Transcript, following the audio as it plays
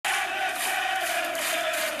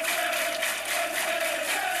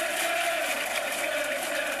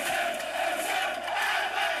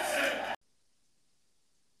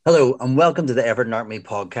Hello and welcome to the Everton Army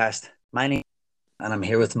podcast. My name and I'm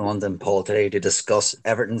here with Melinda and Paul today to discuss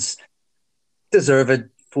Everton's deserved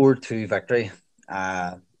 4-2 victory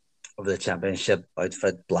uh, over the championship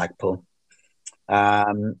outfit Blackpool.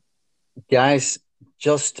 Um, Guys,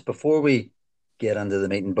 just before we get into the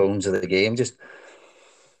meat and bones of the game, just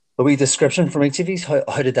a wee description from each of you.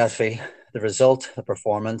 How did that feel? The result, the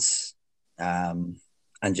performance, um,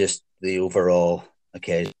 and just the overall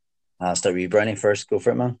occasion. Start with you, Brownie, first. Go for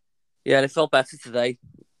it, man. Yeah, it felt better today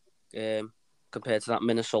compared to that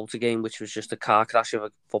Minnesota game, which was just a car crash of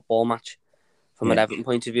a football match from an Everton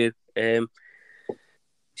point of view.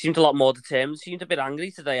 Seemed a lot more determined. Seemed a bit angry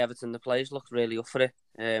today, Everton. The players looked really up for it.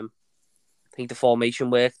 I think the formation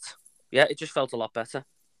worked. Yeah, it just felt a lot better.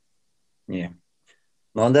 Yeah.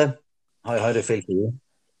 Melinda, how did it feel to you?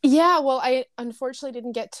 Yeah, well, I unfortunately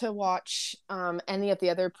didn't get to watch any of the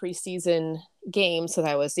other preseason games, so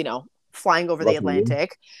I was, flying over the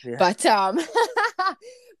Atlantic. Yeah. But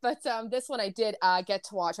this one I did get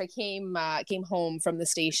to watch. I came home from the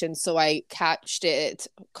station, so I caught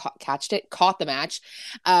the match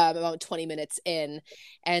about 20 minutes in,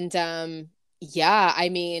 and yeah, I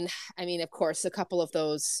mean, of course, a couple of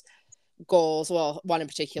those goals. Well, one in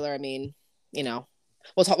particular. I mean, we'll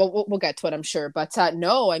get to it, I'm sure. But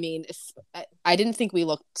no, I mean, I didn't think we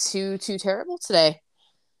looked too terrible today.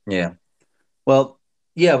 Yeah. Well,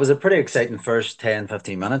 yeah, it was a pretty exciting first 10,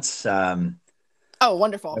 15 minutes. Oh,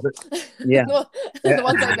 wonderful. Yeah. The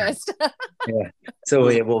ones I missed. Yeah.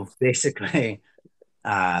 So, well, basically,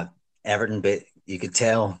 Everton, you could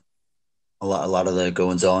tell a lot of the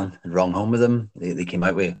goings on had rung home with them. They came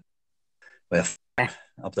out with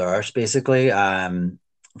up their arse, basically.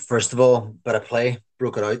 First of all, bit of play,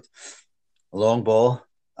 broke it out. A long ball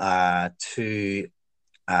to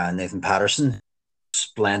Nathan Patterson.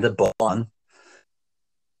 Splendid ball on.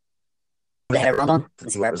 Run on to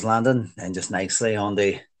see where it was landing, and just nicely on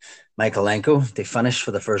the Michaelenko. They finished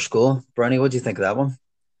for the first goal. Brownie, what do you think of that one?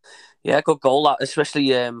 Yeah, good goal. Especially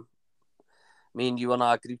me and you and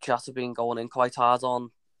our group chat have been going in quite hard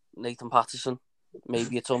on Nathan Patterson.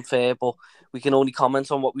 Maybe it's unfair, but we can only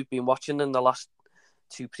comment on what we've been watching in the last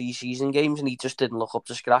two pre-season games, and he just didn't look up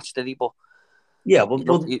to scratch, did he? But yeah,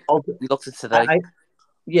 well, he looked at today.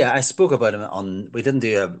 I spoke about him on. We didn't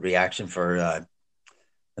do a reaction for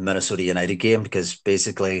the Minnesota United game because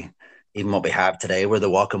basically, even what we have today, we're the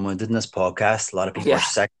walking wounded in this podcast. A lot of people are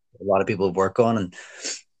sick. A lot of people work on and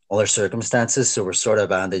other circumstances, so we're sort of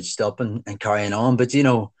bandaged up and carrying on. But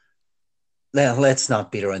let's not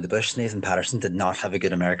beat around the bush. Nathan Patterson did not have a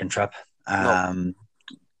good American trip. No.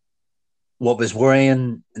 What was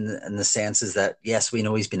worrying in the sense is that, yes, we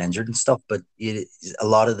know he's been injured and stuff, but a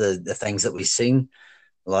lot of the things that we've seen,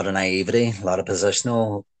 a lot of naivety, a lot of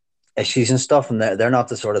positional issues and stuff, and they're not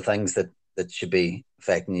the sort of things that should be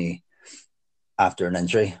affecting you after an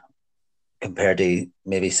injury compared to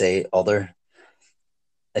maybe, say, other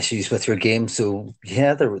issues with your game. So,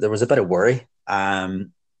 yeah, there was a bit of worry,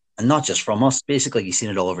 and not just from us. Basically, you've seen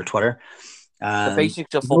it all over Twitter. The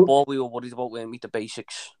basics of football, we were worried about when we meet the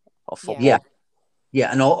basics of football.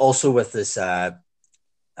 Yeah, and also with this 3-4-3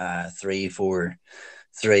 or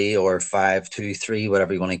 5-2-3,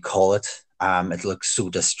 whatever you want to call it, it looks so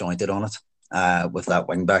disjointed on it with that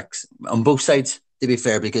wing backs on both sides, to be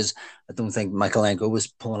fair, because I don't think Michaelenko was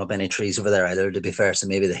pulling up any trees over there either, to be fair. So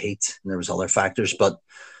maybe the heat and there was other factors, but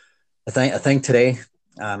I think today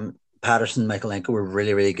Patterson and Michaelenko were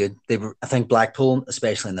really, really good. I think Blackpool,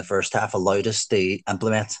 especially in the first half, allowed us to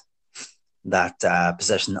implement that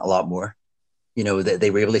position a lot more. They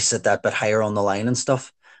were able to sit that bit higher on the line and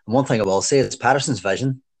stuff. And one thing I will say is Patterson's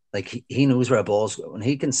vision. Like, he knows where a ball is. When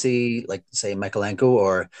he can see, like, say, Michaelenko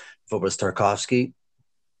or if it was Tarkovsky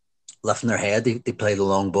lifting their head, they play the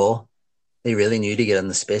long ball. They really knew to get in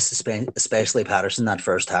the space, especially Patterson that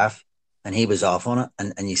first half. And he was off on it.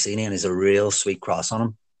 And you see him, and he's a real sweet cross on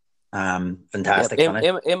him. Fantastic finish.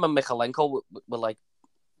 Him and Michaelenko were like,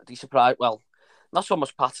 they surprised. Well, not so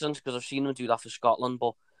much Patterson, because I've seen him do that for Scotland,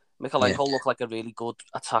 but Michaelenko looked like a really good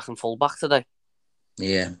attacking fullback today.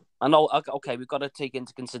 Yeah. I know, okay, we've got to take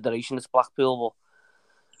into consideration it's Blackpool,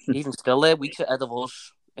 but even still, they're weeks ahead of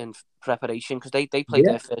us in preparation, because they play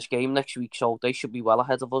their first game next week, so they should be well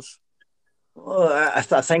ahead of us. Well, I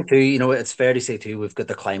think too, it's fair to say too, we've got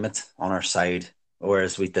the climate on our side,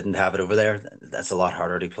 whereas we didn't have it over there. That's a lot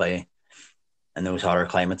harder to play in those hotter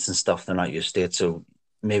climates and stuff. They're not used to it, so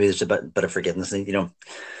maybe there's a bit of forgiveness.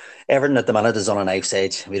 Everton at the minute is on a knife's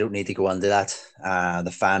edge. We don't need to go into that.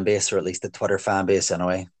 The fan base, or at least the Twitter fan base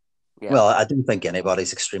anyway. Yeah. Well, I don't think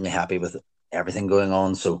anybody's extremely happy with everything going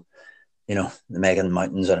on. So, the Megan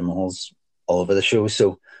Mountains and moles all over the show.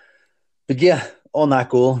 So, but yeah, on that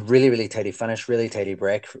goal, really, really tidy finish, really tidy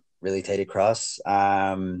break, really tidy cross.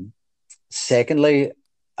 Secondly,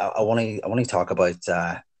 I want to talk about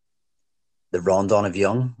the rundown of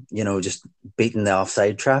Young. Just beating the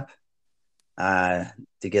offside trap uh,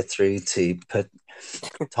 to get through to put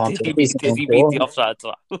Tom Did he Davies beat, in did he beat the goal. offside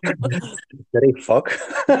trap? Did he fuck?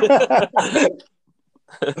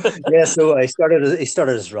 Yeah, so he started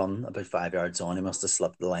his run about 5 yards on. He must have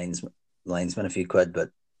slipped the linesman a few quid, but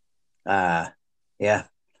uh yeah,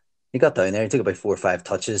 he got down there. He took about 4 or 5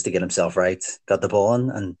 touches to get himself right, got the ball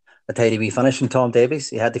in, and a tidy wee finish from Tom Davies.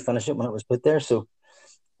 He had to finish it when it was put there. So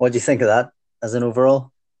what do you think of that as an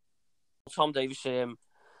overall? Tom Davies,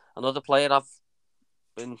 another player I've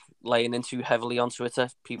been laying into heavily on Twitter.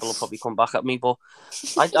 People will probably come back at me, but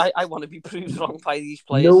I want to be proved wrong by these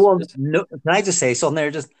No players. one, no. Can I just say something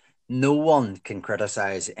there? Just no one can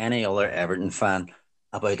criticize any other Everton fan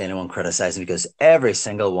about anyone criticizing because every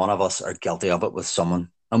single one of us are guilty of it with someone,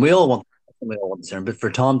 and we all want to turn. But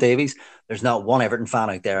for Tom Davies, there's not one Everton fan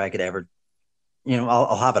out there I could ever,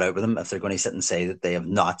 I'll have it out with them if they're going to sit and say that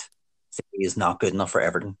he is not good enough for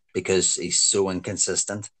Everton because he's so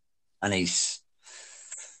inconsistent and he's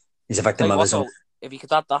a Tell victim you of what his own. though, if he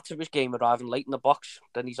could add that to his game arriving late in the box,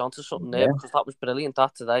 then he's onto something there Yeah, because that was brilliant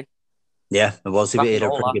that today. yeah, it was. He Back had and a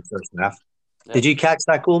all pretty that. good first half. Yeah. Did you catch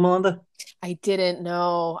that goal, Melinda? I didn't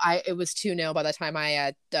know. It was 2-0 by the time I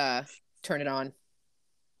had turned it on.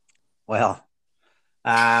 Well,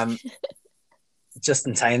 just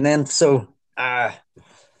in time then. So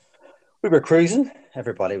we were cruising.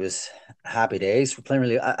 Everybody was happy days. We're playing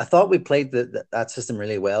really. I thought we played that system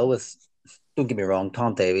really well. Don't get me wrong,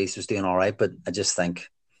 Tom Davies was doing all right, but I just think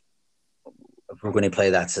if we're going to play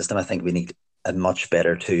that system, I think we need a much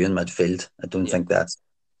better two in midfield. I don't think that's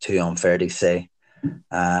too unfair to say.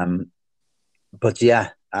 But yeah,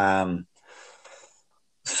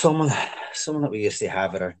 someone that we used to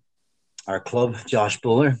have at our club, Josh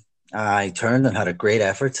Buller, he turned and had a great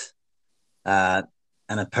effort. And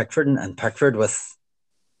at Pickford with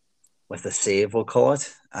a save, we'll call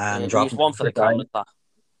it, and He was dropping one for the count Gary. at that.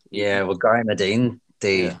 Yeah, well, Gary Medine,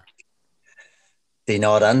 Yeah. they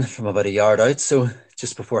nod in from about a yard out, so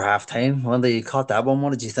just before half time. When they caught that one, what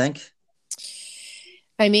did you think?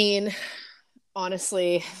 I mean,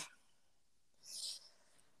 honestly,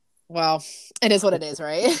 well, it is what it is,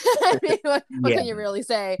 right? I mean, what can you really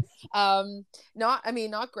say?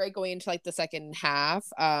 Not great going into like the second half.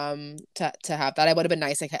 To have that, it would have been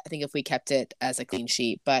nice. I think if we kept it as a clean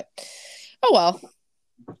sheet, but oh well.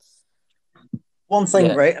 One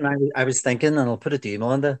thing, right? And I was thinking, and I'll put it to you,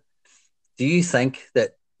 Melinda. Do you think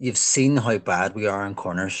that you've seen how bad we are in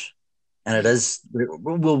corners, and it is?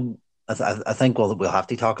 I think we'll have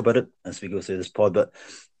to talk about it as we go through this pod. But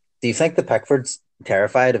do you think the Pickford's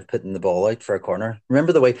terrified of putting the ball out for a corner?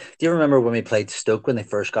 Remember the way? Do you remember when we played Stoke when they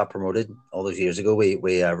first got promoted all those years ago? We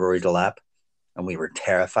Rory Delap, and we were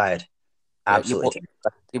terrified, absolutely.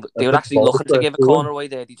 They were actually looking to give a corner away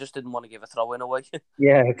there. They just didn't want to give a throw in away.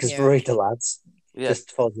 Yeah, because Rory Delap's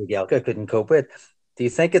just Fozzie Gelka couldn't cope with. Do you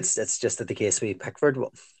think it's just the case with Pickford?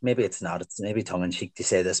 Well, maybe it's not. It's maybe tongue in cheek to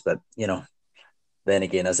say this, but then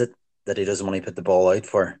again, is it that he doesn't want to put the ball out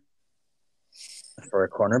for a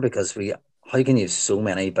corner? Because how can you have so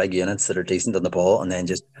many big units that are decent on the ball and then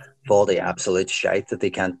just fall to absolute shite that they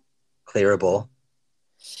can't clear a ball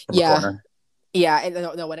from a corner? Yeah, and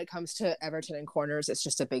no, when it comes to Everton and corners, it's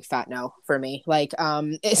just a big fat no for me. Like,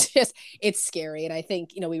 it's scary, and I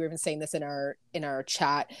think we were even saying this in our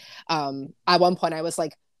chat. At one point, I was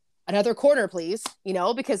like, another corner, please,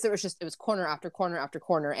 because it was corner after corner after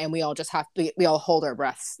corner, and we all just we all hold our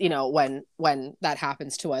breaths, when that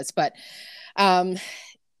happens to us. But,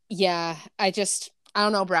 yeah, I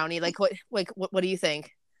don't know, Brownie. Like, what do you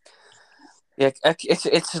think? Yeah,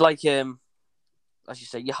 it's like as you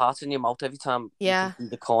say, your heart's in your mouth every time. Yeah. You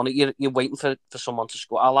the corner, you're waiting for someone to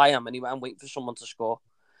score. I am anyway. I'm waiting for someone to score.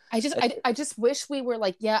 I just wish we were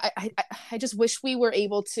like, I just wish we were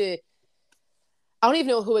able to. I don't even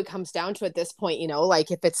know who it comes down to at this point.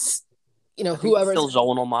 Like if it's, whoever's still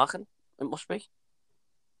zonal marking. It must be.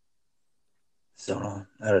 Zonal.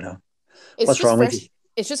 I don't know. What's wrong with you?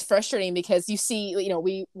 It's just frustrating because you see,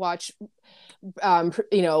 we watch,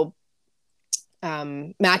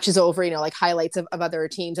 matches over, like highlights of other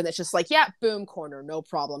teams, and it's just like, yeah, boom, corner, no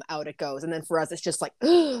problem, out it goes. And then for us, it's just like,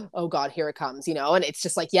 oh God, here it comes, and it's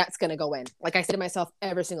just like, yeah, it's gonna go in. Like I say to myself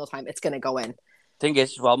every single time, it's gonna go in. Thing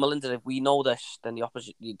is, well, Melinda, if we know this, then you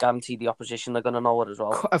guarantee the opposition are gonna know it as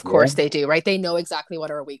well. Of course they do, right? They know exactly what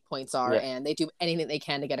our weak points are, and they do anything they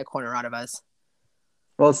can to get a corner out of us.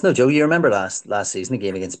 Well, it's no joke. You remember last season, the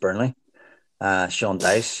game against Burnley, Sean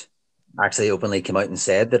Dyche actually openly came out and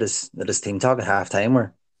said that his team talk at halftime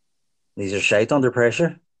were these are shite under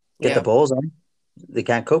pressure. Get the balls on. They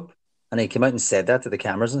can't cope. And he came out and said that to the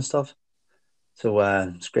cameras and stuff. So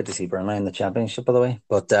it's great to see Burnley in the Championship, by the way.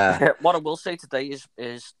 But what I will say today is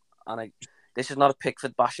this is not a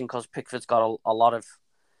Pickford bashing because Pickford's got a lot of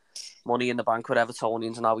money in the bank with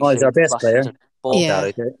Evertonians and how he's our best player. Season. But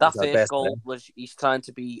that first goal was he's trying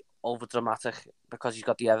to be over dramatic because he's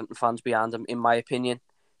got the Everton fans behind him. In my opinion,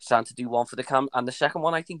 he's trying to do one for the cam, and the second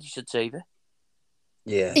one, I think he should save it.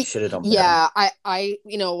 Yeah, he should have done better. Yeah, I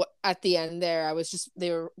at the end there, they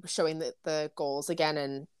were showing the goals again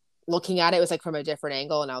and looking at it was like from a different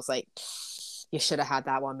angle, and I was like, you should have had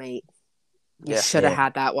that one, mate. You should have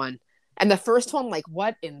had that one. And the first one, like,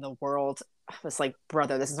 what in the world? I was like,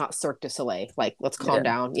 brother, this is not Cirque du Soleil. Like, let's calm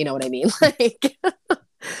down. You know what I mean? Like,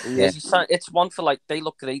 it's one for like they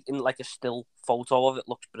look great in like a still photo of it.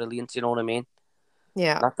 Looks brilliant. You know what I mean?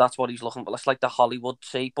 Yeah, that's what he's looking for. It's like the Hollywood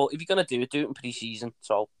say. But if you're gonna do it in pre-season.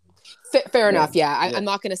 So fair enough. Yeah, I'm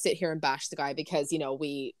not gonna sit here and bash the guy because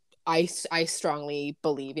I strongly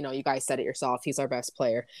believe, you guys said it yourself, he's our best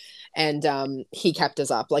player, and he kept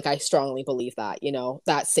us up. Like, I strongly believe that,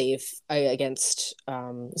 that save against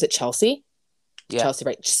is it Chelsea? Yeah. Chelsea,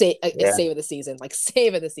 right? Save of the season, like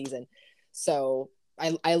save of the season. So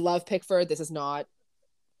I love Pickford. This is not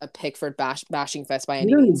a Pickford bashing fest by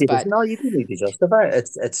any means, but no, you don't need to justify it.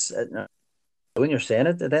 It's when you're saying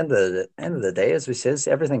it, at the end of the day, as we says,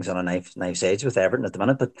 everything's on a knife's edge with Everton at the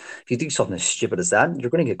minute. But if you do something as stupid as that, you're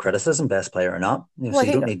going to get criticism, best player or not. So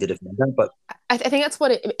you don't need to defend that. But I think that's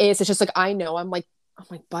what it is. It's just like I'm like,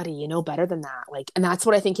 buddy, you know better than that. Like, and that's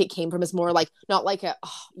what I think it came from. Is more like not like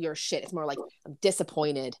you're shit. It's more like I'm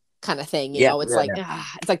disappointed kind of thing. You know, it's like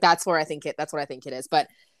it's like that's what I think it is. But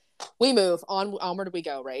we move on. Onward we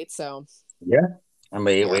go, right? So and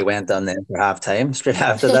we went on then for halftime straight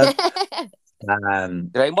after that.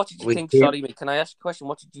 Grahame, what did you think? Sorry, mate. Can I ask a question?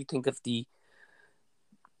 What did you think of the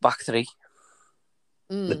back three?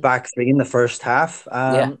 The back three in the first half.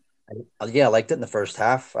 I liked it in the first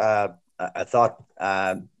half. I thought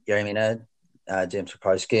Grahame, James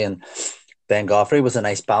Rakowski, and Ben Godfrey was a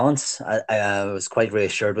nice balance. I was quite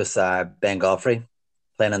reassured with Ben Godfrey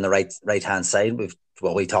playing on the right hand side.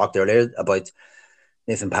 We talked earlier about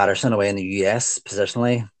Nathan Patterson away in the US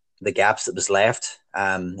positionally. The gaps that was left,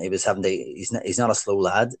 he was having to. He's not a slow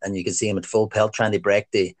lad, and you can see him at full pelt trying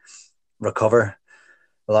to recover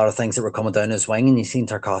a lot of things that were coming down his wing, and you seen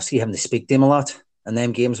Tarkowski having to speak to him a lot, and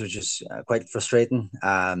them games was just quite frustrating.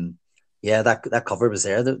 That cover was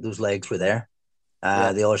there. Those legs were there.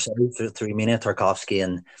 The other side through Mina, Tarkowski,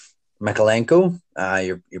 and Mikalenko.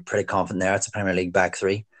 You're pretty confident there. It's a Premier League back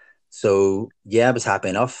three. So I was happy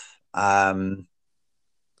enough. The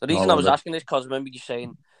reason I was asking this because I remember you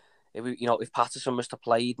saying, if Patterson was to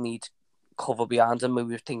play, he'd need cover behind him. We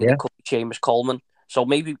were thinking it could be Seamus Coleman. So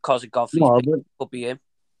maybe because of Godfrey's pick, could be him.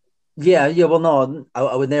 Yeah. Well, no,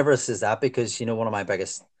 I would never say that because, one of my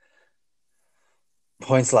biggest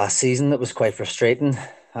points last season that was quite frustrating.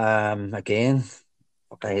 Again,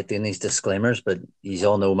 I hate doing these disclaimers, but you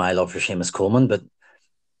all know my love for Seamus Coleman. But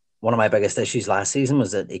one of my biggest issues last season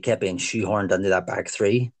was that he kept being shoehorned into that back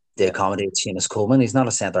three to accommodate Seamus Coleman. He's not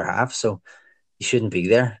a centre half, so he shouldn't be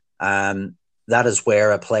there. That is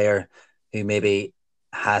where a player who maybe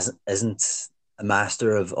isn't a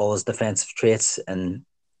master of all his defensive traits, and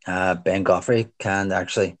Ben Godfrey can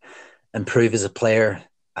actually improve as a player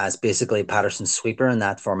as basically Patterson's sweeper in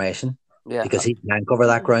that formation. Yeah, because he can cover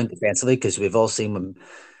that ground defensively. Because we've all seen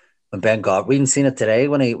when Ben Godfrey, we even seen it today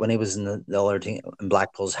when he was in the other team in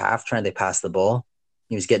Blackpool's half trying to pass the ball.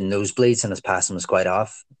 He was getting nosebleeds and his passing was quite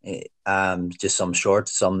off. Just some short,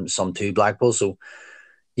 some to Blackpool. So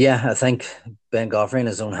I think Ben Godfrey in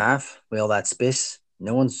his own half with all that space,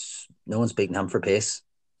 no one's beating him for pace.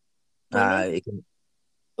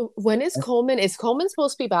 When is Coleman? Is Coleman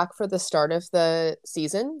supposed to be back for the start of the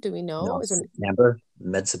season? Do we know? No, September,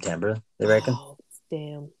 mid-September, they reckon. Oh,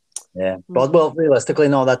 damn. Yeah, but well, realistically,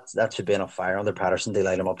 no, that should be enough fire under Patterson to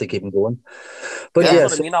light him up to keep him going. But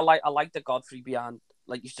that's what I mean. I like the Godfrey behind.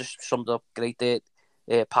 Like you just summed up great there.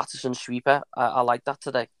 Patterson sweeper. I like that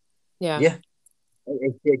today. Yeah.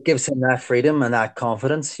 It gives him that freedom and that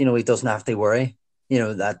confidence. He doesn't have to worry.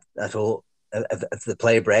 That whole if the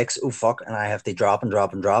play breaks, oh fuck, and I have to drop,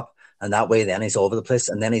 and that way then he's all over the place,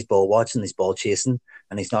 and then he's ball watching, he's ball chasing,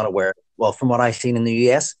 and he's not aware. Well, from what I've seen in the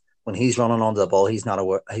US, when he's running onto the ball, he's not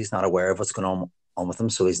aware of what's going on with him.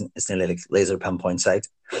 So it's nearly like laser pinpoint sight.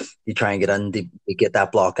 You try and get in to get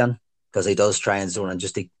that block in because he does try and zone and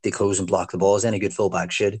just to close and block the ball as any good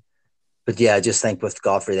fullback should. But I just think with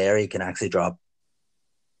Godfrey there, he can actually drop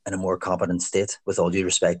in a more competent state. With all due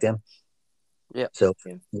respect to him. Yeah. So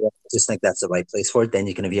I just think that's the right place for it. Then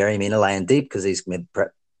you can have Yerry Mina lying deep because he's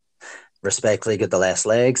respectfully got the less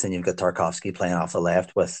legs, and you've got Tarkovsky playing off the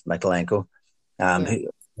left with Michaelenko. Who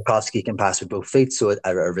Tarkovsky can pass with both feet, so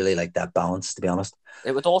I really like that balance, to be honest.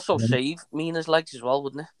 It would also save Mina's legs as well,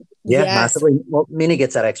 wouldn't it? Yeah, massively. Well, Mina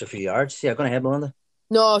gets that extra few yards. Yeah, go ahead, Melinda.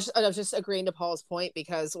 No, I was just agreeing to Paul's point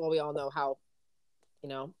because, well, we all know how,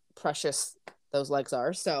 precious those legs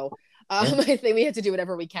are. So I think we have to do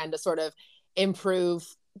whatever we can to sort of improve,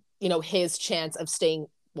 his chance of staying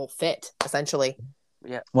fit, essentially.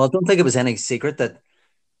 Yeah. Well, I don't think it was any secret that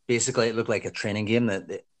basically it looked like a training game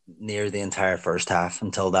that near the entire first half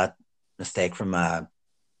until that mistake from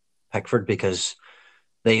Pickford, because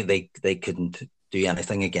they couldn't do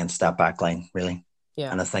anything against that back line, really.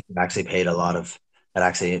 Yeah. And I think it actually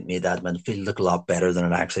made that midfield look a lot better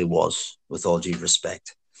than it actually was, with all due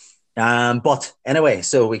respect. But anyway,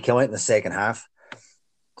 so we came out in the second half.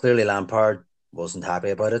 Clearly Lampard wasn't happy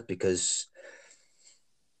about it because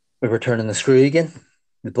we were turning the screw again.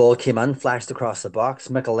 The ball came in, flashed across the box.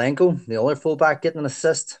 Michaelenko, the other fullback, getting an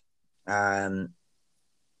assist. Putting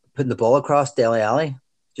the ball across, Dele Alli,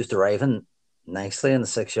 just arriving nicely in the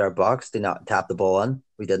 6-yard box. Did not tap the ball in.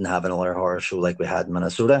 We didn't have another horror show like we had in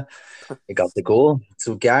Minnesota. He got the goal.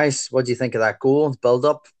 So, guys, what do you think of that goal? Build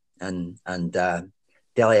up and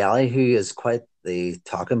Dele Alli, who is quite the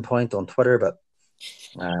talking point on Twitter, but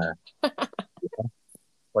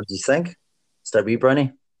what do you think? Start with you,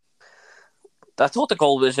 Brownie. I thought the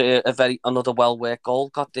goal was another well-worked goal.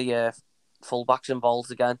 Got the fullbacks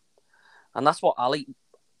involved again. And that's what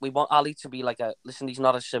we want Ali to be like listen, he's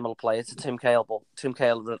not a similar player to Tim Cahill, but Tim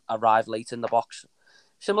Cahill arrived late in the box.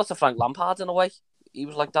 Similar to Frank Lampard in a way. He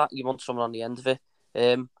was like that. You want someone on the end of it.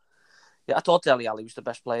 I thought Dele Alli was the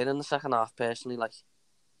best player in the second half, personally.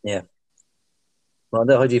 Yeah.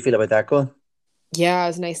 Rhonda, how do you feel about that goal? Yeah, it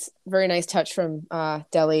was nice, very nice touch from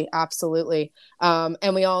Dele, absolutely.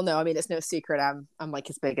 And we all know, I mean, it's no secret, I'm like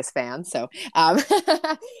his biggest fan. So, but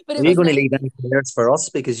are you going to leave any players for us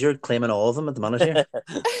because you're claiming all of them at the minute here?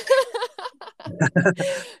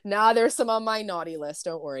 Nah, there's some on my naughty list.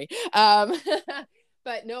 Don't worry.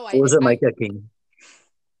 But no, was it Micah King?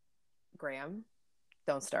 Grahame,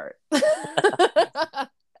 don't start.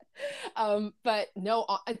 But no,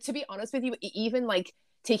 to be honest with you, even like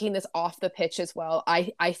taking this off the pitch as well,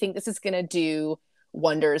 I think this is going to do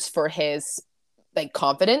wonders for his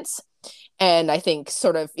confidence. And I think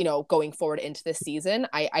sort of, going forward into this season,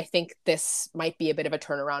 I think this might be a bit of a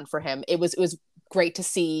turnaround for him. It was great to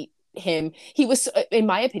see him. He was, in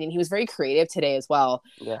my opinion, he was very creative today as well.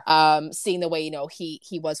 Yeah. Seeing the way,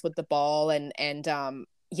 he was with the ball and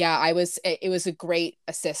it was a great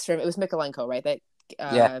assist from, it was Michaelenko, right? That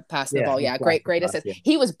passed the ball. Yeah. Great assist. Yeah.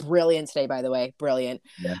 He was brilliant today, by the way. Brilliant.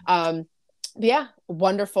 Yeah.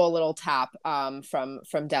 Wonderful little tap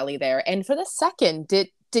from Dele there. And for the second,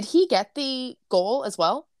 did he get the goal as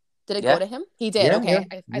well? Did it go to him? He did. Okay.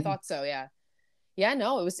 I thought so. Yeah. Yeah,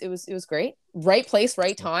 no, it was great. Right place,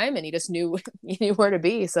 right time, and he just knew where to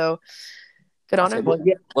be. So good on him.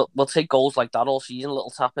 We'll take goals like that all season,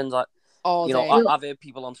 little tap-ins. All day. I've heard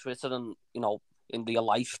people on Twitter and in real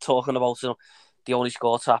life talking about they only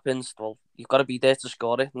score tap-ins. Well, you've got to be there to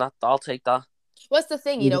score it, and I'll take that. What's the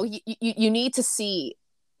thing? You need to see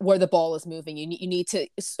where the ball is moving. You need to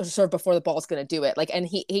sort of before the ball is going to do it. And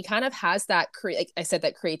he kind of has that like I said,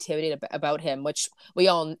 that creativity about him, which we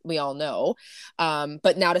all know.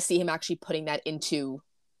 But now to see him actually putting that into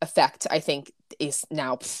effect, I think it's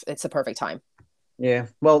a perfect time. Yeah,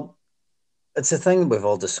 well, it's a thing we've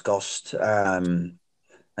all discussed. I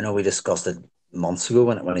know we discussed it months ago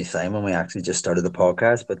when we actually just started the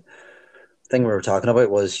podcast, but thing we were talking about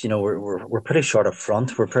was, we're pretty short up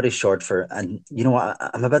front. We're pretty short and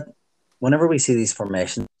I'm a bit, whenever we see these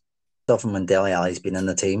formations stuff, and when Dele Alli's been in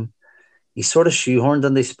the team, he's sort of shoehorned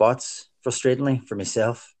in these spots, frustratingly for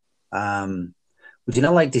myself. Would you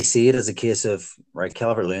not like to see it as a case of, right,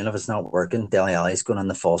 Calvert-Lewin, if it's not working, Dele Alli's going on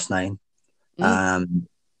the false nine? I don't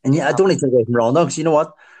even think away from Rondon, because you know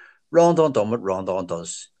what? Rondon done what Rondon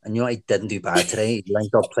does. And he didn't do bad today. He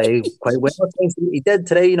linked up play quite well. He did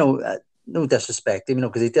today, no disrespect,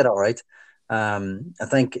 because he did all right. I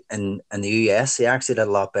think in the US, he actually did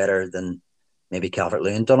a lot better than maybe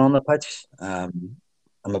Calvert-Lewin done on the pitch. I'm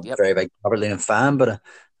a very big Calvert-Lewin fan, but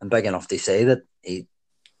I'm big enough to say that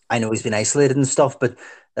I know he's been isolated and stuff, but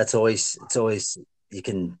it's always you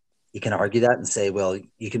can argue that and say, well,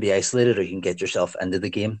 you can be isolated or you can get yourself into the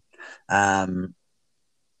game. But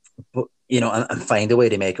and find a way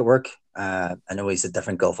to make it work. I know he's a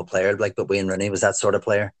different golf of player, but Wayne Rooney was that sort of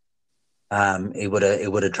player. He would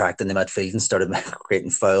have tracked in the midfield and started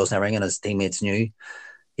creating fouls and everything, and his teammates knew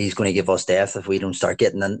he's going to give us death if we don't start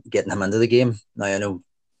getting him into the game. Now, I know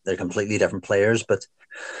they're completely different players, but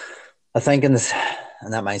I think in that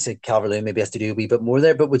mindset, Calvert-Lewin maybe has to do a wee bit more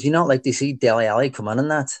there. But would you not like to see Dele Alli come in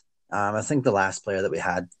that? I think the last player that we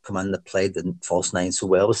had come in that played the false nine so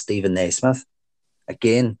well was Stephen Naismith.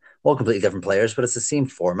 Again, all completely different players, but it's the same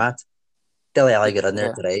format. Dele Alli got in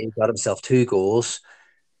there today. He got himself 2 goals.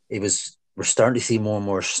 We're starting to see more and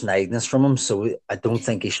more snideness from him. So I don't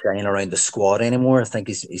think he's shining around the squad anymore. I think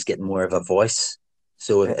he's getting more of a voice.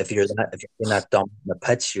 So if you're in that dump in the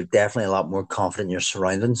pitch, you're definitely a lot more confident in your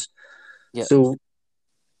surroundings. Yeah. So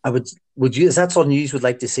would you? Is that something you would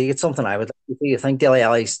like to see? It's something I would like to see. I think Dele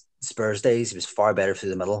Alli's Spurs days, he was far better through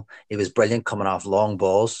the middle. He was brilliant coming off long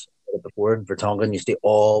balls. Before Vertonghen used to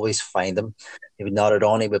always find him. He would nod it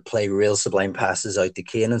on. He would play real sublime passes out to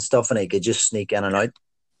Kane and stuff, and he could just sneak in and out.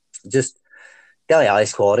 Just Dele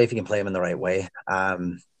Alli's quality if you can play him in the right way.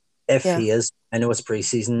 He is, I know it's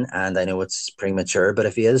preseason and I know it's premature, but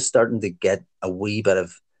if he is starting to get a wee bit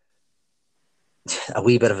of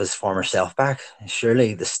his former self back,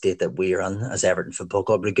 surely the state that we are in as Everton Football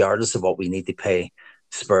Club, regardless of what we need to pay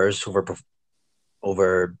Spurs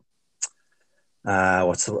over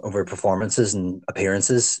performances and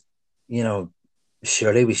appearances,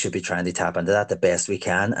 surely we should be trying to tap into that the best we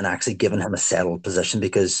can and actually giving him a settled position,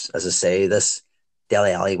 because as I say, this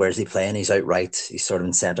Dele Alli, where's he playing? He's out right, he's sort of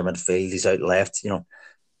in centre midfield, he's out left.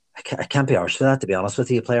 I can't be arsed for that, to be honest with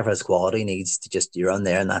you. A player for his quality needs to just, you're on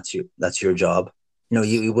there and that's your job. You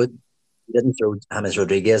didn't throw James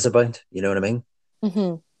Rodriguez about, you know what I mean?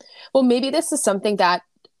 Mm-hmm. Well, maybe this is something that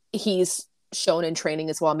he's shown in training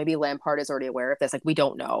as well. Maybe Lampard is already aware of this. Like, we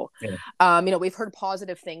don't know. Yeah. We've heard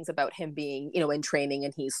positive things about him being, in training,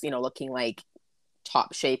 and he's, looking like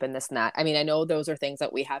top shape and this and that. I mean, I know those are things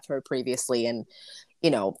that we have heard previously, and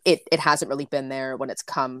it hasn't really been there when it's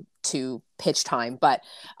come to pitch time. But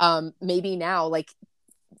maybe now,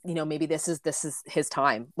 maybe this is his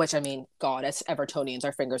time. Which, I mean, God, as Evertonians,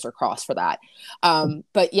 our fingers are crossed for that.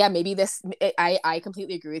 But yeah, maybe I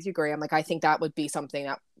completely agree with you, Graham. Like, I think that would be something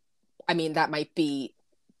that, that might be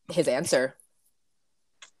his answer.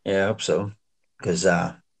 Yeah, I hope so. Because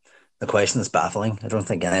the question is baffling. I don't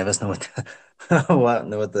think any of us know what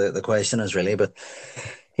the question is really, but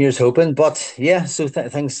here's hoping. But yeah, so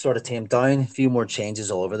things sort of tamed down. A few more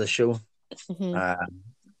changes all over the show. Mm-hmm.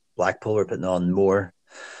 Blackpool were putting on more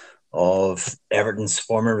of Everton's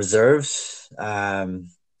former reserves. And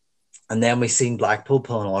then we seen Blackpool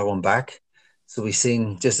pulling another one back. So we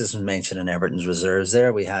seen, just as we mentioned in Everton's reserves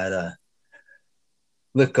there, we had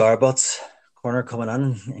Luke Garbot's corner coming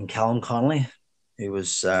in, and Callum Connolly, who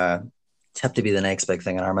was tipped to be the next big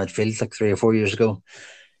thing in our midfield like 3 or 4 years ago,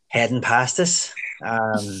 heading past us.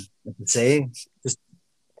 I could say, just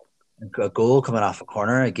a goal coming off a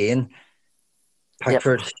corner again.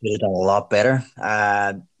 Pickford should have done a lot better.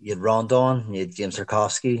 You had Rondon, you had James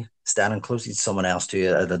Tarkowski standing close. You had someone else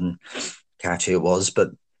too. I didn't catch who it was,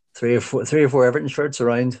 but three or four Everton shirts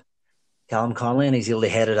around Callum Connolly, and he's able to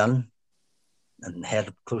head it in and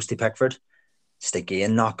head close to Pickford. Just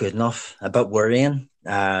again, not good enough. A bit worrying.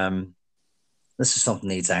 This is something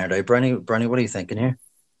that needs ironed out. Brownie, what are you thinking here?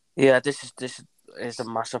 Yeah, this is a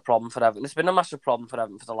massive problem for Everton. It's been a massive problem for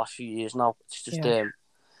Everton for the last few years now. It's just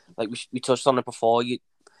like we touched on it before. You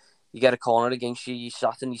get a corner against you, you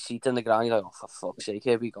sat in your seat in the ground, you're like, oh, for fuck's sake,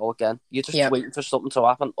 here we go again. You're just waiting for something to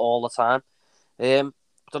happen all the time. I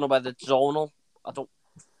don't know whether it's zonal. I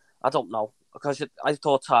don't know, because I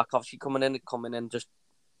thought Tarkowski coming in just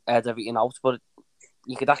aired everything out, but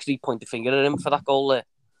you could actually point the finger at him for that goal there.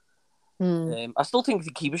 I still think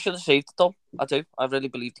the keeper should have saved it though. I do. I really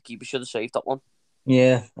believe the keeper should have saved that one.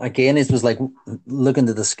 Yeah, again, it was like looking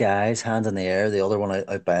to the skies, hand in the air, the other one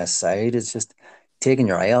out by his side. It's just taking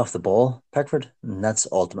your eye off the ball, Pickford, and that's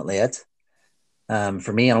ultimately it.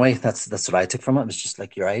 For me, anyway, that's what I took from it. It was just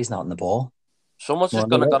like your eye's not on the ball. Someone's just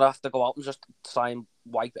gonna have to go out and just try and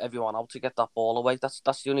wipe everyone out to get that ball away. That's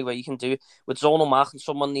the only way you can do it. With zonal marking,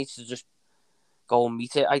 someone needs to just go and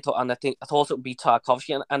meet it. I thought it would be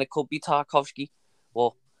Tarkowski, and it could be Tarkowski.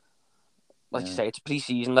 Well, like you say, it's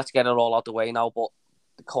pre-season. Let's get it all out the way now. But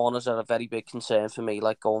the corners are a very big concern for me,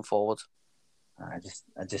 like going forward.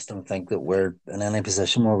 I just don't think that we're in any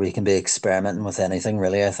position where we can be experimenting with anything,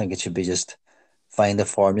 really. I think it should be just find a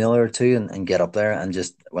formula or two and get up there, and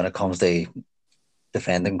just when it comes to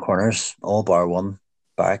defending corners, all bar one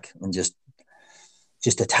back, and just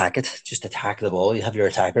attack it. Just attack the ball. You have your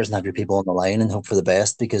attackers and have your people on the line and hope for the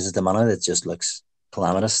best, because at the minute it just looks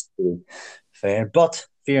calamitous, to be fair. But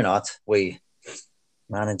fear not, we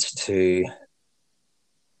managed to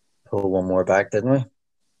pull one more back, didn't we?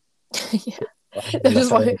 Yeah.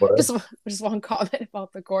 Just one comment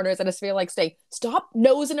about the corners. I just feel like saying, stop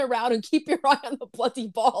nosing around and keep your eye on the bloody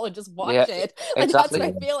ball and just watch it. Like exactly.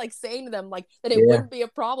 That's what I feel like saying to them, like that it wouldn't be a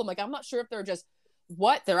problem. Like I'm not sure if they're just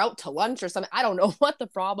they're out to lunch or something. I don't know what the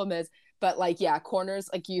problem is, but like corners,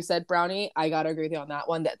 like you said, Brownie, I gotta agree with you on that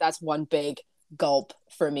one. That's one big gulp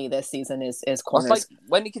for me this season is corners. Well, it's like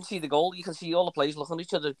when you can see the goal, you can see all the players looking at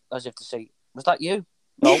each other as if to say, "Was that you?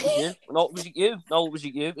 No, it was you. No, was it you? No, was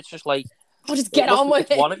it you?" It's just like, I'll just get on with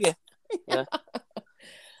it. One of you. Yeah.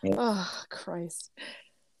 Oh Christ.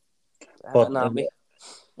 But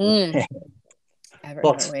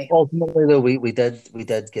ultimately, though, we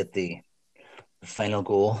did get the final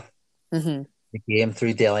goal. Mm-hmm. The game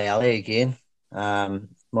through Dele Alli again.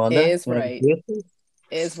 Melinda,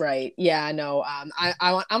 is right. Yeah, no.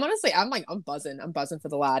 I'm honestly, I'm buzzing. I'm buzzing for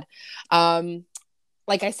the lad.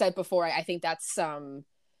 Like I said before, I think that's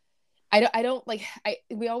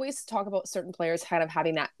we always talk about certain players kind of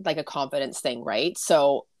having that like a confidence thing, right?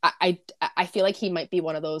 So I feel like he might be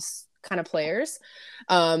one of those kind of players.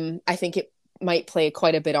 I think it might play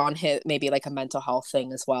quite a bit on his, maybe like a mental health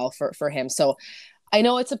thing as well for him. So I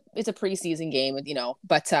know it's a preseason game,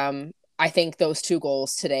 but I think those 2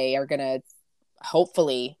 goals today are gonna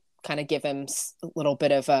hopefully kind of give him a little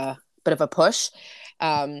bit of a push.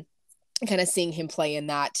 Kind of seeing him play in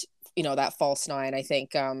that, that false 9. I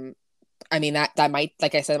think I mean that might,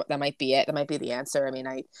 like I said, that might be it. That might be the answer. I mean,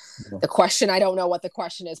 the question, I don't know what the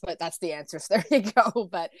question is, but that's the answer. So there you go.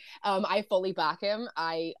 But I fully back him.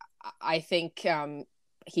 I think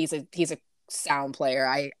he's a sound player.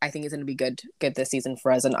 I think he's going to be good this season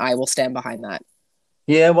for us, and I will stand behind that.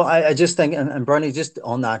 Yeah, well, I just think, and Bernie, just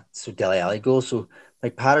on that, so Dele Alli goal, so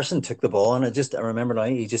like Patterson took the ball, and I remember now,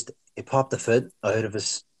 he popped the foot out of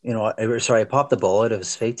his, he popped the ball out of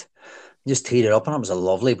his feet, just teed it up, and it was a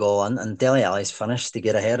lovely ball, and Dele Alli's finished to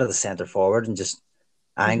get ahead of the centre forward and just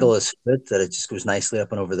angle his foot that it just goes nicely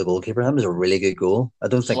up and over the goalkeeper. That was a really good goal. I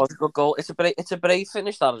don't think it was a good goal. It's a brave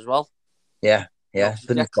finish, that as well. Yeah. If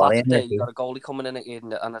you get clattered there, you got a goalie coming in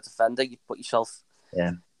and a defender, you put yourself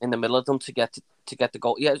in the middle of them to get the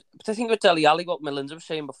goal. Yeah, but the thing with Dele Alli, what Melinda was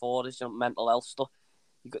saying before, is mental health stuff.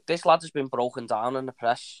 This lad has been broken down in the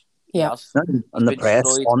press. Yeah, on the press,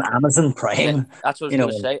 destroyed. on Amazon Prime. Yeah, that's what I was going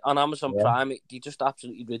to say. On Amazon Prime, he just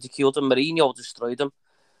absolutely ridiculed him. Mourinho destroyed him.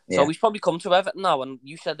 So he's probably come to Everton now, and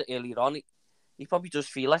you said it earlier on, he probably does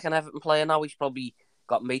feel like an Everton player now. He's probably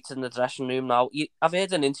got mates in the dressing room now. I've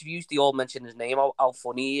heard in interviews, they all mention his name, how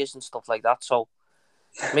funny he is and stuff like that. So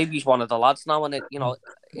maybe he's one of the lads now, and it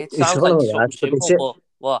sounds like something simple, but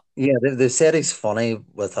what? Yeah, they said he's funny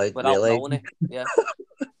without really knowing it. Yeah.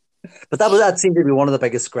 But that seemed to be one of the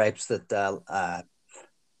biggest gripes that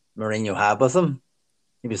Mourinho had with him.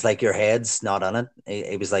 He was like, your head's not on it.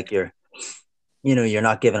 He was like, you're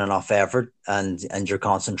not giving enough effort and your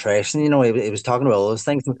concentration. He was talking about all those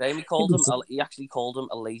things. He actually called him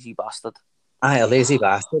a lazy bastard. A lazy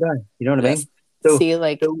bastard. You know what I mean? So, see,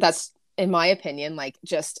 that's, in my opinion, like,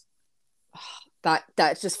 just that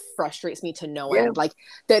just frustrates me to no end. Like,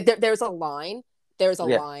 there's a line.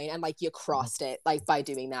 Line, and like you crossed it, like by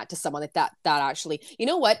doing that to someone that actually, you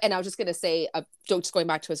know what? And I was just gonna say, just going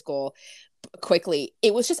back to his goal quickly,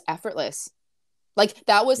 it was just effortless. Like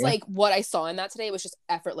that was like what I saw in that today. It was just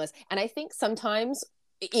effortless. And I think sometimes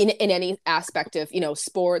in any aspect of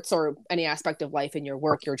sports or any aspect of life, in your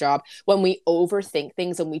work, your job, when we overthink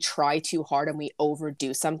things and we try too hard and we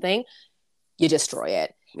overdo something, you destroy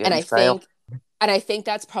it. And I think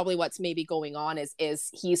that's probably what's maybe going on is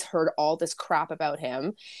he's heard all this crap about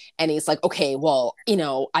him, and he's like, okay, well,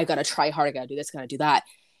 I got to try hard. I got to do this, got to do that.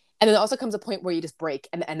 And then there also comes a point where you just break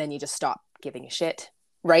and then you just stop giving a shit.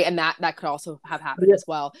 Right. And that could also have happened as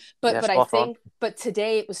well. But I think, but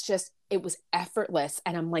today it was effortless.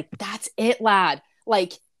 And I'm like, that's it, lad.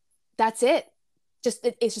 Like, that's it.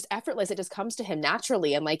 It's just effortless. It just comes to him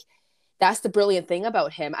naturally. And like, that's the brilliant thing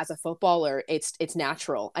about him as a footballer. It's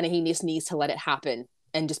natural, and he just needs to let it happen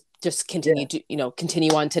and just continue to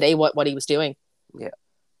continue on today what he was doing.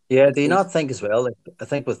 Yeah. Do you not think as well? Like, I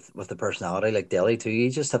think with the personality like Dele too,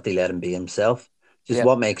 you just have to let him be himself. Just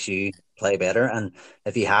what makes you play better, and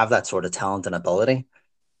if you have that sort of talent and ability,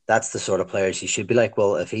 that's the sort of players you should be like.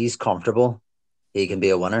 Well, if he's comfortable, he can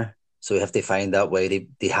be a winner. So you have to find that way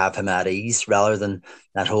to have him at ease rather than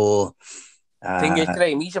that whole. Thing is,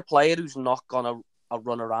 Grahame, he's a player who's not gonna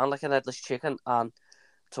run around like an headless chicken, and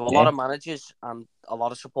to a lot of managers and a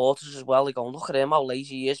lot of supporters as well, they go, look at him, how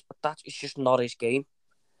lazy he is, but it's just not his game.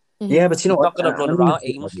 Yeah, but he's not going to run around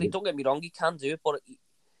aimlessly. Don't get me wrong, he can do it, but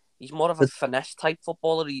he's more of a finesse type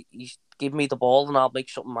footballer. He's give me the ball and I'll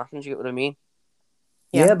make something happen. Do you get what I mean?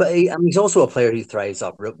 Yeah. Yeah, but he's also a player who thrives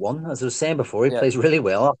up route one. As I was saying before, he Yeah. plays really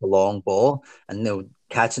well off the long ball and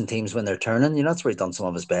catching teams when they're turning. That's where he's done some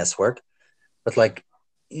of his best work. But like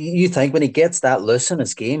you think when he gets that loose in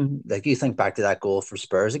his game, like you think back to that goal for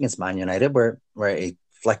Spurs against Man United where he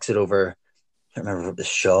flicks it over, I can't remember if it was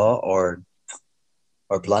Shaw or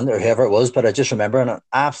Blunt or whoever it was, but I just remember an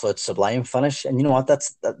absolute sublime finish. And you know what?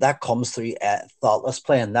 That comes through thoughtless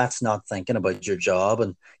play, and that's not thinking about your job.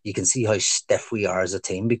 And you can see how stiff we are as a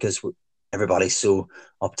team because everybody's so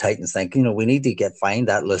uptight and thinking, we need to find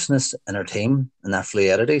that looseness in our team and that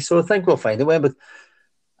fluidity. So I think we'll find a way, but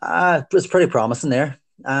it's pretty promising there.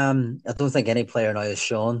 I don't think any player now has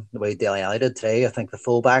shown the way Dele Alli did today. I think the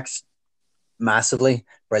fullbacks massively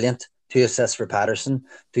brilliant. 2 assists for Patterson,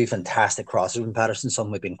 2 fantastic crosses from Patterson,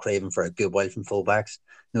 something we've been craving for a good while from fullbacks.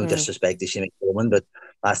 No disrespect to Shane Coleman, but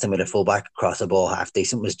last time we had a fullback across the ball half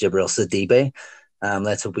decent was Jibril Sidibe.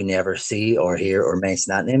 Let's hope we never see or hear or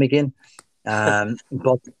mention that name again.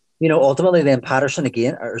 But ultimately then Patterson with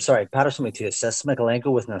 2 assists,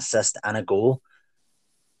 Mikalenko with an assist and a goal.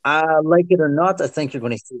 Like it or not, I think you're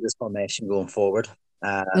going to see this formation going forward.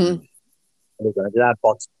 We're going to do that,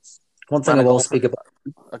 but one thing I will speak about.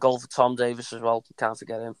 A goal for Tom Davies as well. Can't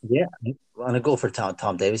forget him. Yeah, and a goal for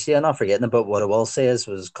Tom Davies. Yeah, not forgetting about what I will say was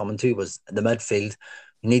the midfield.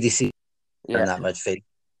 You need to see in that midfield.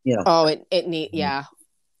 Oh, it need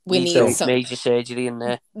we need some major surgery in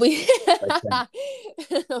there. We have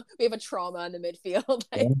a trauma in the midfield.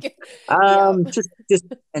 Just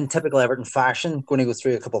in typical Everton fashion, going to go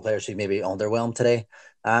through a couple of players who maybe underwhelmed today.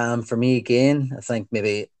 For me again, I think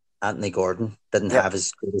maybe Anthony Gordon didn't have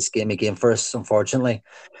his greatest game again for us, unfortunately.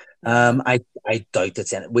 I doubt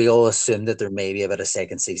it's in it. We all assume that there may be a bit of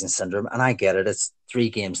second season syndrome, and I get it. It's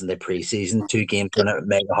 3 games in the preseason, 2 games in a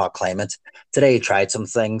mega hot climate. Today he tried some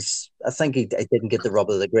things. I think he didn't get the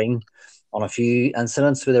rub of the green on a few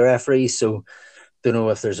incidents with the referees, so don't know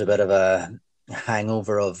if there's a bit of a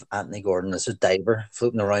hangover of Anthony Gordon as a diver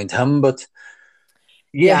floating around him, but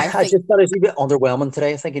I just thought it was a bit underwhelming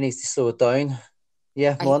today. I think he needs to slow it down.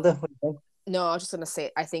 Yeah, Melinda, what do you think? No, I was just going to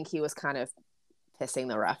say, I think he was kind of pissing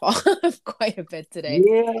the ref off quite a bit today.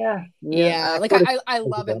 Yeah. Like I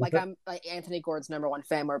love him. Like I'm like Anthony Gordon's #1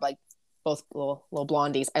 fan. We're like both little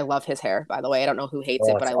blondies. I love his hair, by the way. I don't know who hates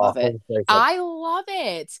it, but I love it. I love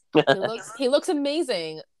it. He looks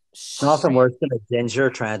amazing. Nothing worse than a ginger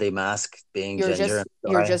trying to mask being ginger.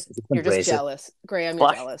 You're just jealous. Grahame,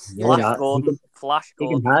 you're jealous. Flash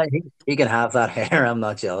Gordon. He can have that hair. I'm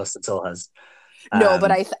not jealous. It's all his. No,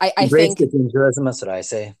 but I think the gingerism. That's what I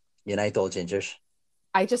say. Unite all gingers.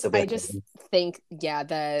 I just think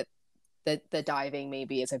the diving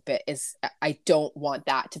maybe I don't want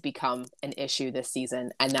that to become an issue this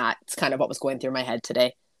season, and that's kind of what was going through my head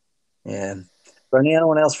today. Yeah. Bernie,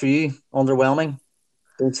 anyone else for you underwhelming?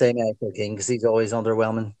 Don't say Michael King because he's always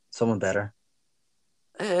underwhelming. Someone better.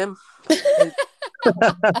 That's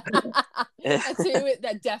who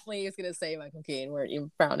that definitely is going to say Michael Keane, weren't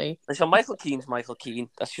you, Brownie? So Michael Keane's Michael Keane.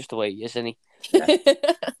 That's just the way he is, isn't he?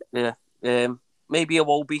 Yeah. Maybe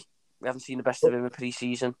Iwobi. We haven't seen the best of him in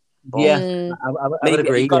pre-season. I would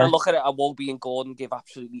agree. You've got to look at it. Iwobi and Gordon give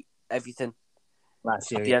absolutely everything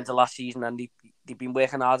last year, at the end of last season, and they've been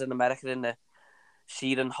working hard in America in the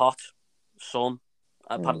searing hot sun.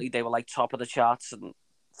 Apparently, they were like top of the charts and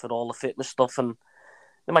for all the fitness stuff, and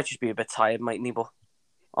they might just be a bit tired, mightn't they? But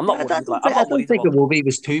I'm not worried. I don't think Iwobi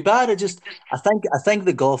was too bad. I think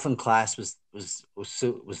the golfing class was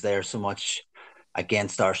there so much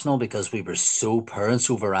against Arsenal because we were so poor and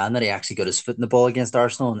so varan that he actually got his foot in the ball against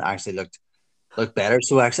Arsenal and actually looked better.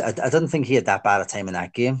 So actually, I didn't think he had that bad a time in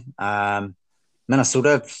that game.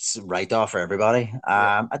 Minnesota right off for everybody.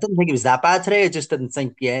 I didn't think he was that bad today. I just didn't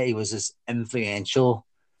think he was as influential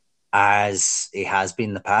as he has been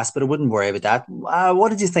in the past, but I wouldn't worry about that. What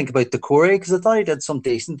did you think about Decore? Because I thought he did some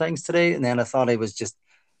decent things today, and then I thought he was just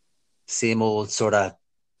same old sort of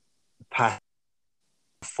pass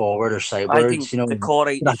forward or sideways. Decore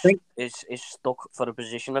is stuck for a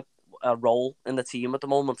position, a role in the team at the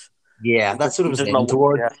moment. Yeah, that's what I was leaning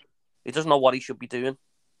towards. He doesn't know what he should be doing.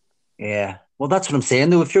 Yeah, well, that's what I'm saying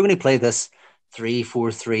though. If you're going to play this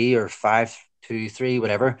 3-4-3 or 5-2-3,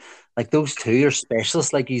 whatever, like those two are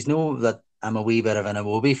specialists. Like you know that I'm a wee bit of an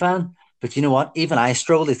Iwobi fan, but you know what? Even I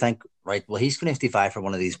struggle to think. Right, well, he's going to have to vie for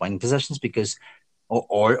one of these wing positions because,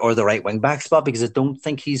 or the right wing back spot because I don't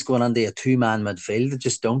think he's going under a 2-man midfield. I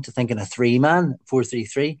just don't. I think in a 3-man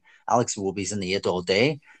 4-3-3, Alex Iwobi's in the 8 all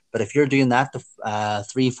day. But if you're doing that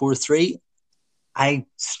 3-4-3. I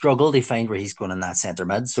struggle to find where he's going in that centre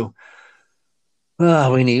mid. So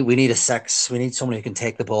we need a 6. We need someone who can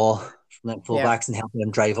take the ball like fullbacks and helping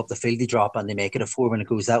them drive up the field. They drop and they make it a 4 when it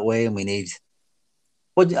goes that way. And we need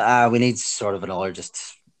sort of another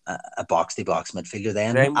just a box to box midfielder.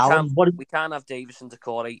 Then Grahame, Alan, we can't have Davis and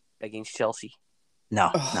Decore against Chelsea.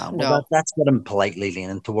 No. Well, that's what I'm politely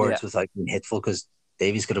leaning towards without being hitful, because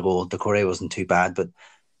Davies got a goal. Decore wasn't too bad, but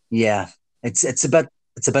yeah, it's a bit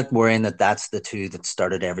worrying that that's the two that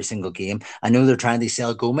started every single game. I know they're trying to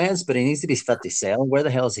sell Gomez, but he needs to be fit to sell. Where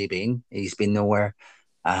the hell has he been? He's been nowhere.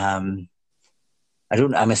 I'm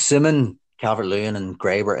assuming Calvert-Lewin and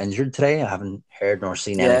Gray were injured today. I haven't heard nor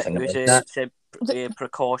seen anything about that. It's a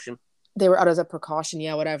precaution. They were out as a precaution,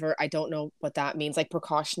 whatever. I don't know what that means, like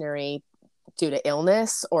precautionary due to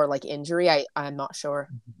illness or like injury. I'm not sure.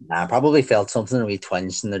 I probably felt something. We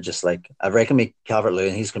twinged, and they're just like, I reckon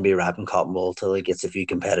Calvert-Lewin, he's going to be wrapping cotton wool till he gets a few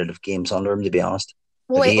competitive games under him, to be honest.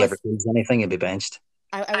 Well, if he ever does anything, he'll be benched.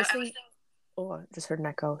 I was thinking, I just heard an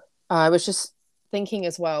echo. I was just thinking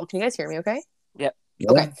as well. Can you guys hear me okay? Yep.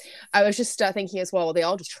 Okay. I was just thinking as well, they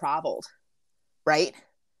all just traveled, right?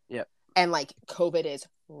 Yep. And like COVID is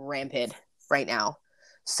rampant right now.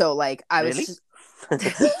 So like I was just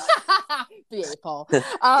BA Paul.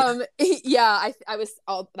 I was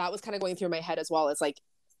that was kind of going through my head as well. It's like,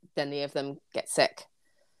 then any of them get sick?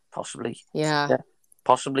 Possibly. Yeah.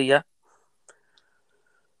 Possibly, yeah.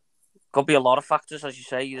 Could be a lot of factors, as you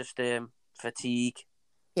say. Just fatigue.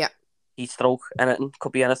 Yeah. Heat stroke. Anything.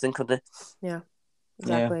 Could be anything, could it? Yeah.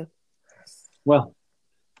 Exactly. Yeah. Well,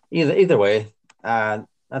 either way, that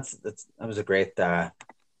was a great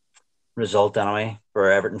result anyway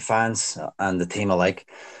for Everton fans and the team alike.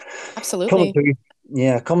 Absolutely.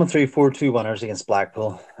 Coming through 4-2 winners against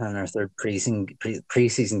Blackpool in our third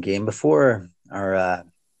preseason game before our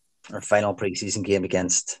final preseason game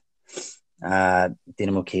against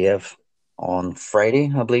Dynamo Kiev on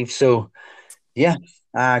Friday, I believe. So, yeah,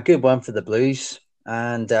 good one for the Blues.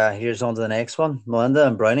 And here's on to the next one. Melinda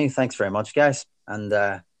and Brownie, thanks very much, guys. And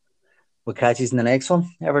we'll catch you in the next one.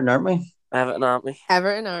 Everton, aren't we? Everton, aren't we?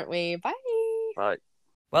 Everton, aren't we? Bye. Bye.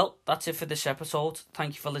 Well, that's it for this episode.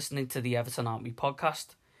 Thank you for listening to the Everton Aren't We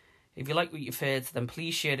podcast. If you like what you've heard, then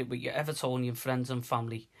please share it with your Evertonian friends and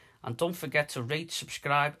family. And don't forget to rate,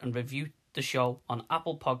 subscribe and review the show on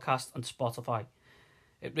Apple Podcast and Spotify.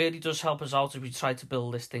 It really does help us out as we try to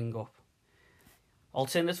build this thing up.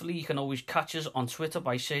 Alternatively, you can always catch us on Twitter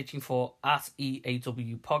by searching for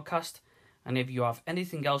 @EAW Podcast. And if you have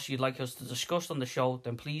anything else you'd like us to discuss on the show,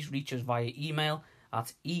 then please reach us via email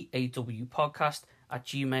at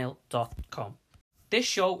eawpodcast@gmail.com. This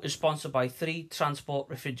show is sponsored by 3 Transport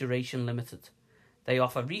Refrigeration Limited. They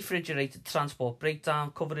offer refrigerated transport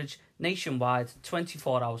breakdown coverage nationwide,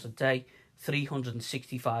 24 hours a day,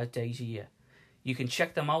 365 days a year. You can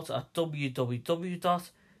check them out at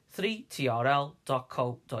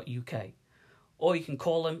www.3trl.co.uk, or you can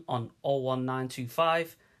call them on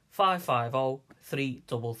 01925 550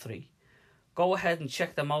 333. Go ahead and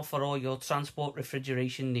check them out for all your transport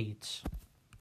refrigeration needs.